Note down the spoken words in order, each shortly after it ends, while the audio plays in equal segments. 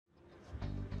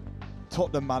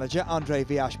Tottenham manager Andre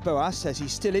Villas-Boas says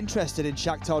he's still interested in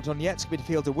Shakhtar Donetsk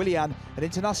midfielder Willian and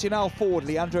Internacional forward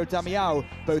Leandro Damiao,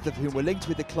 both of whom were linked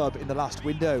with the club in the last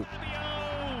window.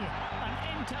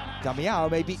 Damiao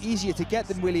may be easier to get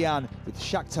than Willian, with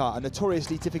Shakhtar a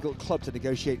notoriously difficult club to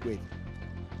negotiate with.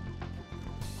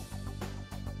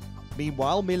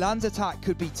 Meanwhile, Milan's attack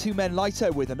could be two men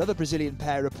lighter, with another Brazilian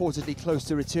pair reportedly close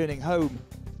to returning home.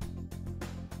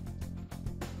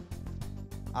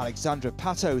 Alexandre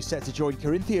Pato set to join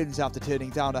Corinthians after turning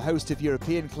down a host of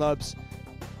European clubs.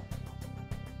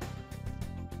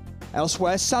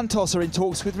 Elsewhere, Santos are in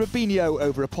talks with Robinho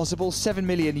over a possible €7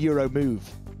 million move.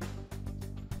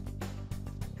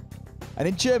 And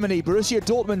in Germany, Borussia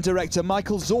Dortmund director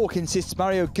Michael Zorc insists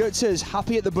Mario Götze is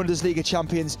happy at the Bundesliga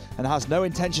champions and has no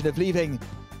intention of leaving.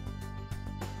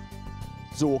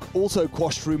 Zorc also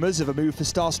quashed rumours of a move for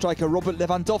star striker Robert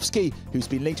Lewandowski, who's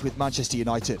been linked with Manchester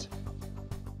United.